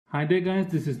Hi there guys,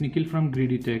 this is Nikhil from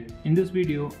GreedyTech. In this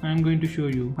video, I am going to show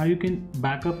you how you can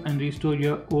backup and restore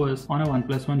your OS on a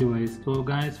OnePlus One device. So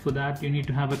guys, for that you need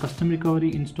to have a custom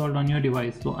recovery installed on your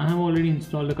device. So I have already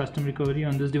installed a custom recovery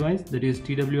on this device, that is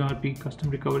TWRP custom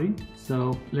recovery.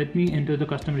 So let me enter the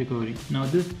custom recovery. Now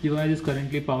this device is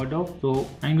currently powered off, so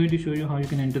I'm going to show you how you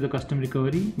can enter the custom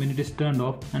recovery when it is turned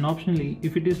off, and optionally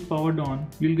if it is powered on,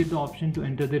 you'll get the option to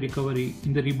enter the recovery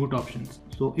in the reboot options.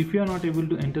 So if you are not able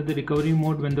to enter the recovery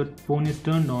mode when the phone is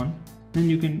turned on, then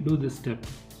you can do this step.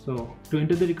 So to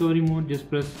enter the recovery mode, just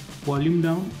press volume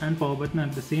down and power button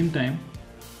at the same time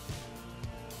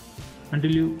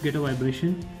until you get a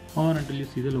vibration or until you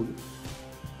see the logo.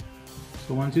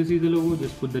 So once you see the logo,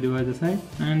 just put the device aside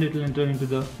and it will enter into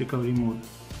the recovery mode.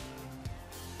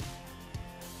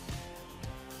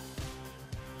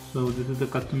 So this is the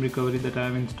custom recovery that I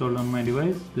have installed on my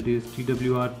device, that is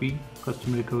TWRP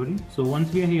custom recovery. So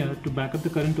once we are here, to backup the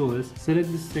current OS,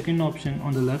 select this second option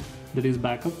on the left, that is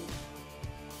backup.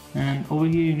 And over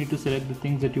here you need to select the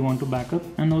things that you want to backup,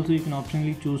 and also you can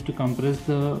optionally choose to compress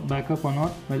the backup or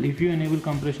not. Well, if you enable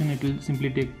compression, it will simply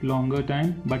take longer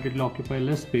time, but it will occupy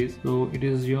less space, so it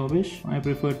is your wish. I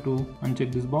prefer to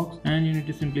uncheck this box, and you need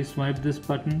to simply swipe this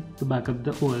button to backup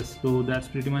the OS. So that's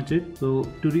pretty much it. So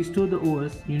to restore the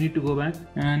OS, you need to go back,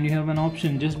 and you have an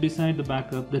option just beside the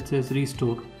backup that says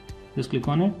restore. Just click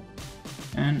on it,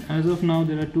 and as of now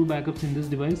there are two backups in this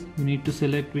device. You need to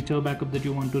select whichever backup that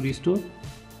you want to restore.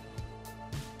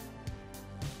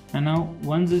 And now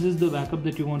once this is the backup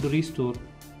that you want to restore,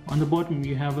 on the bottom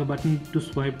you have a button to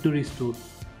swipe to restore.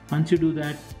 Once you do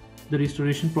that, the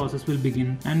restoration process will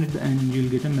begin, and at the end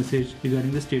you'll get a message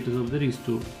regarding the status of the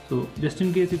restore. So just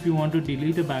in case if you want to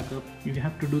delete a backup, you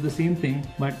have to do the same thing,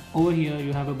 but over here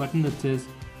you have a button that says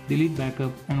delete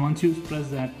backup, and once you press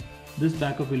that, this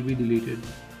backup will be deleted.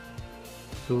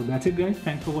 So that's it guys,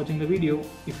 thanks for watching the video.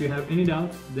 If you have any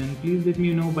doubts, then please let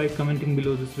me know by commenting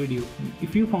below this video.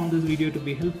 If you found this video to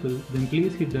be helpful, then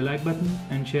please hit the like button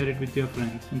and share it with your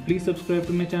friends. And please subscribe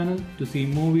to my channel to see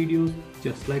more videos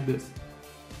just like this.